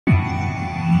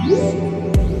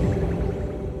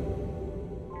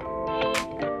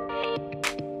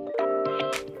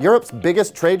Europe's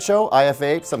biggest trade show,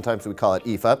 IFA, sometimes we call it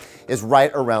IFA, is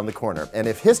right around the corner. And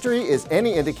if history is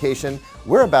any indication,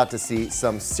 we're about to see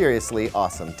some seriously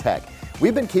awesome tech.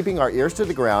 We've been keeping our ears to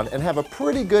the ground and have a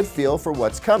pretty good feel for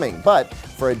what's coming. But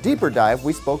for a deeper dive,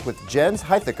 we spoke with Jens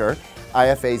Heithecker,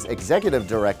 IFA's executive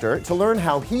director, to learn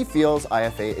how he feels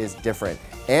IFA is different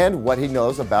and what he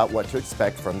knows about what to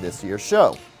expect from this year's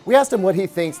show. We asked him what he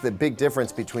thinks the big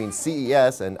difference between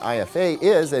CES and IFA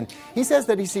is, and he says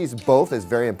that he sees both as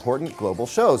very important global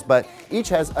shows, but each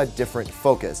has a different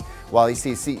focus. While he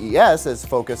sees CES as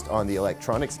focused on the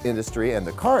electronics industry and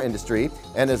the car industry,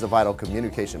 and as a vital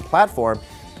communication platform,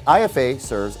 IFA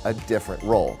serves a different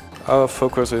role. Our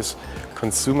focus is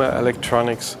consumer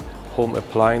electronics, home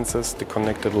appliances, the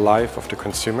connected life of the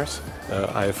consumers.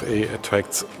 IFA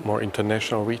attracts more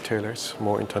international retailers,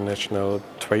 more international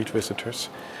trade visitors.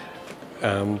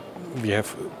 We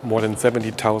have more than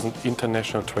 70,000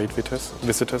 international trade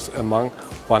visitors among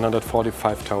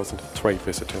 145,000 trade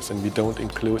visitors, and we don't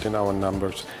include in our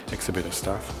numbers exhibitor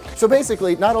staff. So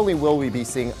basically, not only will we be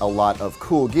seeing a lot of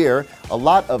cool gear, a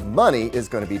lot of money is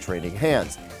going to be changing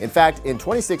hands. In fact, in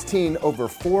 2016, over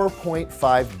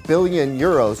 4.5 billion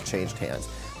euros changed hands.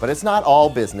 But it's not all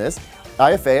business.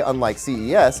 IFA, unlike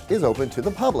CES, is open to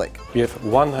the public. We have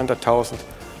 100,000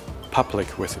 public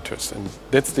visitors, and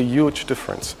that's the huge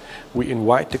difference. We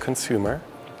invite the consumer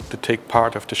to take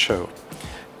part of the show,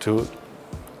 to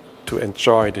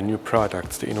enjoy the new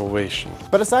products, the innovation.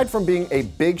 But aside from being a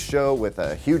big show with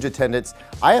a huge attendance,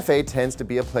 IFA tends to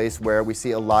be a place where we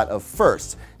see a lot of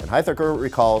firsts, and Heithecker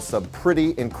recalls some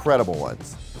pretty incredible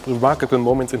ones. Remarkable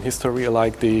moments in history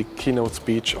like the keynote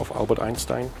speech of Albert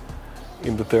Einstein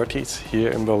in the 30s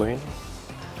here in Berlin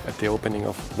at the opening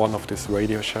of one of these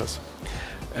radio shows.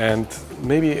 And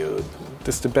maybe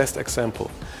this is the best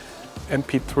example.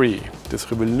 MP3,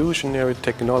 this revolutionary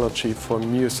technology for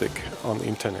music on the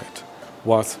internet,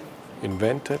 was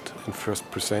invented and first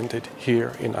presented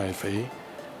here in IFA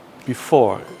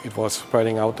before it was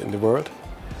spreading out in the world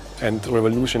and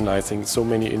revolutionizing so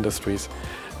many industries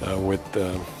with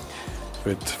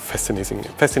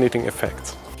fascinating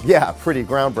effects. Yeah, pretty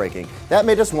groundbreaking. That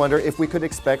made us wonder if we could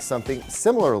expect something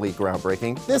similarly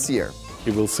groundbreaking this year.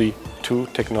 You will see two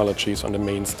technologies on the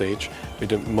main stage with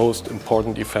the most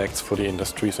important effects for the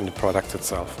industries and the product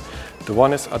itself. The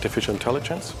one is artificial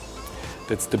intelligence.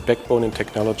 That's the backbone in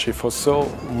technology for so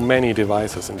many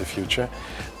devices in the future.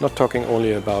 Not talking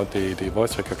only about the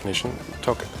voice recognition,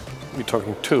 we're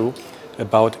talking too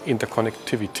about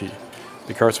interconnectivity,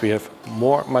 because we have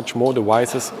much more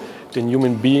devices than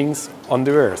human beings on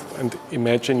the earth. And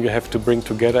imagine you have to bring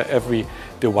together every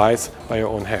device by your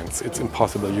own hands. It's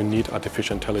impossible. You need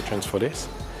artificial intelligence for this.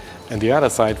 And the other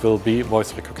side will be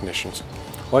voice recognition.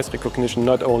 Voice recognition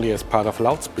not only as part of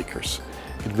loudspeakers,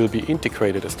 it will be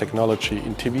integrated as technology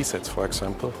in TV sets, for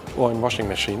example, or in washing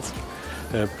machines,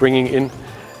 bringing in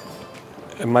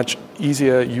a much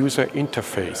easier user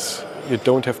interface. You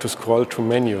don't have to scroll through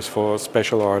menus for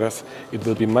special orders. It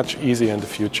will be much easier in the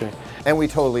future. And we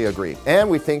totally agree. And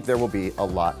we think there will be a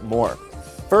lot more.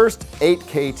 First,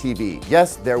 8K TV.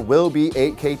 Yes, there will be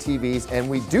 8K TVs, and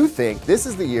we do think this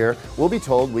is the year we'll be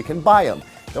told we can buy them.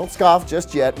 Don't scoff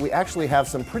just yet. We actually have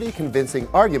some pretty convincing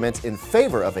arguments in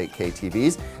favor of 8K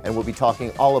TVs, and we'll be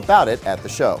talking all about it at the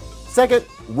show. Second,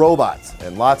 robots,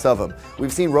 and lots of them.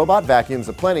 We've seen robot vacuums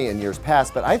aplenty in years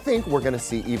past, but I think we're going to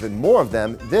see even more of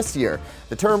them this year.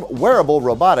 The term wearable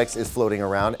robotics is floating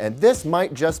around, and this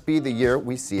might just be the year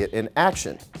we see it in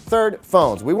action. Third,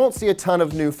 phones. We won't see a ton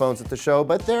of new phones at the show,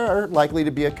 but there are likely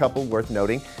to be a couple worth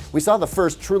noting. We saw the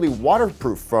first truly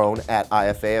waterproof phone at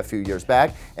IFA a few years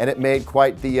back, and it made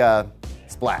quite the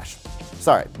splash.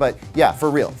 Sorry, but yeah, for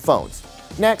real, phones.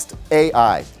 Next,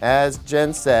 AI. As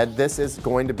Jen said, this is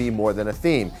going to be more than a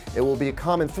theme. It will be a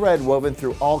common thread woven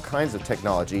through all kinds of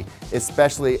technology,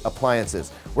 especially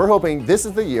appliances. We're hoping this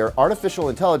is the year artificial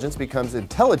intelligence becomes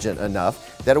intelligent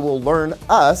enough that it will learn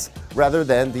us rather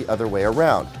than the other way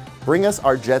around. Bring us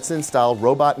our Jetson-style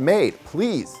robot maid,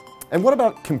 please. And what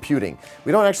about computing?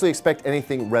 We don't actually expect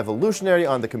anything revolutionary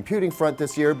on the computing front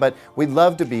this year, but we'd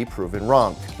love to be proven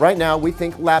wrong. Right now, we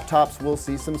think laptops will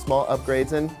see some small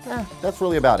upgrades, and that's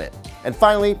really about it. And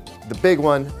finally, the big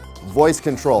one, voice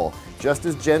control. Just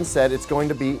as Jen said, it's going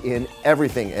to be in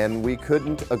everything, and we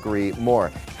couldn't agree more.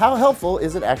 How helpful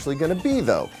is it actually going to be,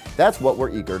 though? That's what we're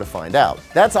eager to find out.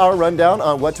 That's our rundown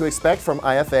on what to expect from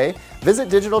IFA. Visit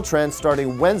Digital Trends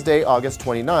starting Wednesday, August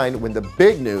 29, when the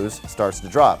big news starts to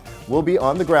drop. We'll be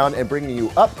on the ground and bringing you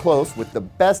up close with the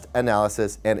best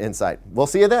analysis and insight. We'll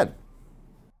see you then.